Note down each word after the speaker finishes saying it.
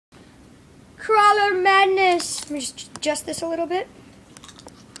Crawler madness. Let me just adjust this a little bit.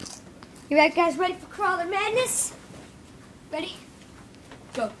 You guys ready for crawler madness? Ready?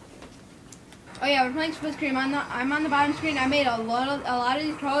 Go. Oh yeah, we're playing split screen. I'm on the bottom screen. I made a lot of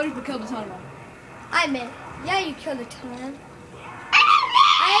these crawlers, but killed a ton of them. I admit. Yeah, you killed a ton of them.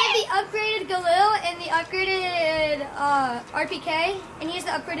 I have the upgraded Galil and the upgraded RPK, and he has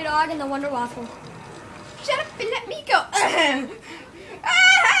the upgraded Og and the Wonder Waffle. Shut up and let me go.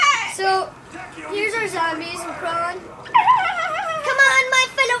 So, here's our zombies. We're crawling. Come on, my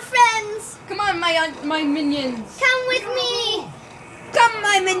fellow friends. Come on, my minions. Come with me. Come,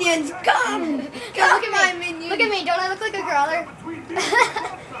 my minions. Come. Look Come, at my me. minions. Look at me. Don't I look like a crawler?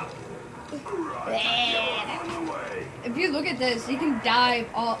 If you look at this, you can dive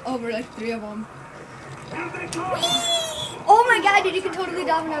all over like 3 of them. Oh my god, dude, you can totally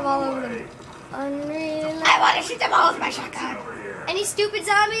dive and dive all over them. Unreal. I want to shoot them all with my shotgun. Any stupid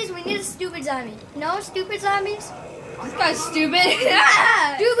zombies? We need a stupid zombie. No stupid zombies? This guy's stupid.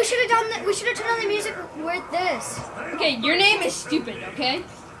 Dude, we should have done that. We should have turned on the music with this. Okay, your name is stupid, okay?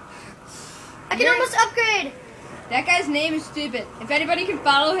 I can almost upgrade. That guy's name is stupid. If anybody can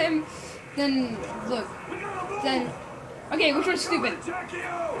follow him, then look. Then okay, which one's stupid?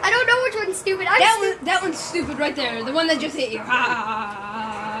 I don't know which one's stupid. That one's stupid right there. The one that just hit you.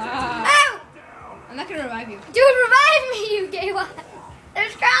 Ow! I'm not gonna revive you. Dude, revive me, you gay one.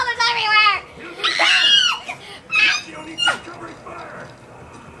 There's crawlers everywhere.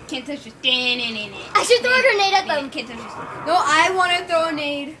 Can't touch this. I should throw a grenade at them. Can't touch this. No, I want to throw a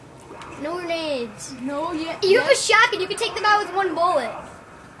nade. No grenades. No, yeah. You have a shotgun. You can take them out with one bullet.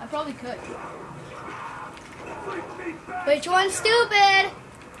 I probably could. Which one's stupid?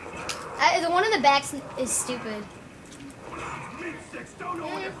 The one in the back is stupid.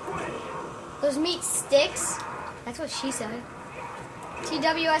 Those meat sticks? That's what she said.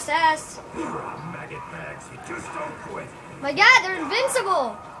 TWSS. My god, they're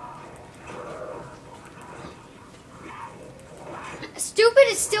invincible. Stupid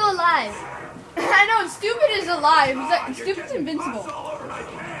is still alive. I know, stupid is alive. Stupid's invincible.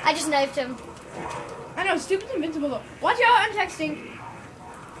 I just knifed him. I know, stupid's invincible though. Watch out, I'm texting.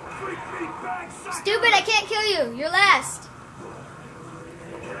 Stupid, I can't kill you. You're last.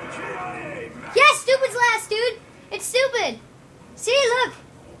 Yes, stupid's last, dude. It's stupid. See, look.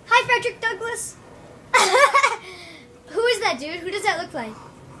 Hi, Frederick Douglass. Who is that, dude? Who does that look like?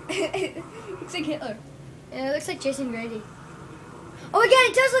 Looks like Hitler. Yeah, it looks like Jason Grady. Oh my god,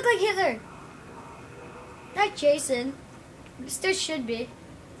 it does look like Hitler. Not Jason. It still should be.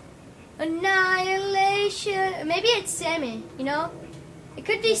 Annihilation. Maybe it's Sammy, you know? It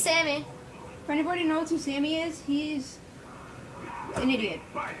could be Sammy. If anybody knows who Sammy is, he's an idiot.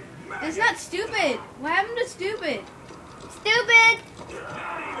 It's not stupid. What happened to stupid? Stupid.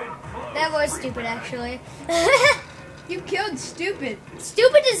 That was stupid, actually. You killed stupid.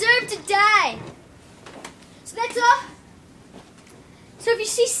 Stupid deserved to die. So that's all. So if you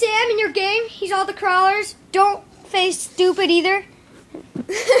see Sam in your game, he's all the crawlers. Don't face stupid either.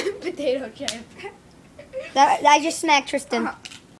 Potato chip. I just smacked Tristan.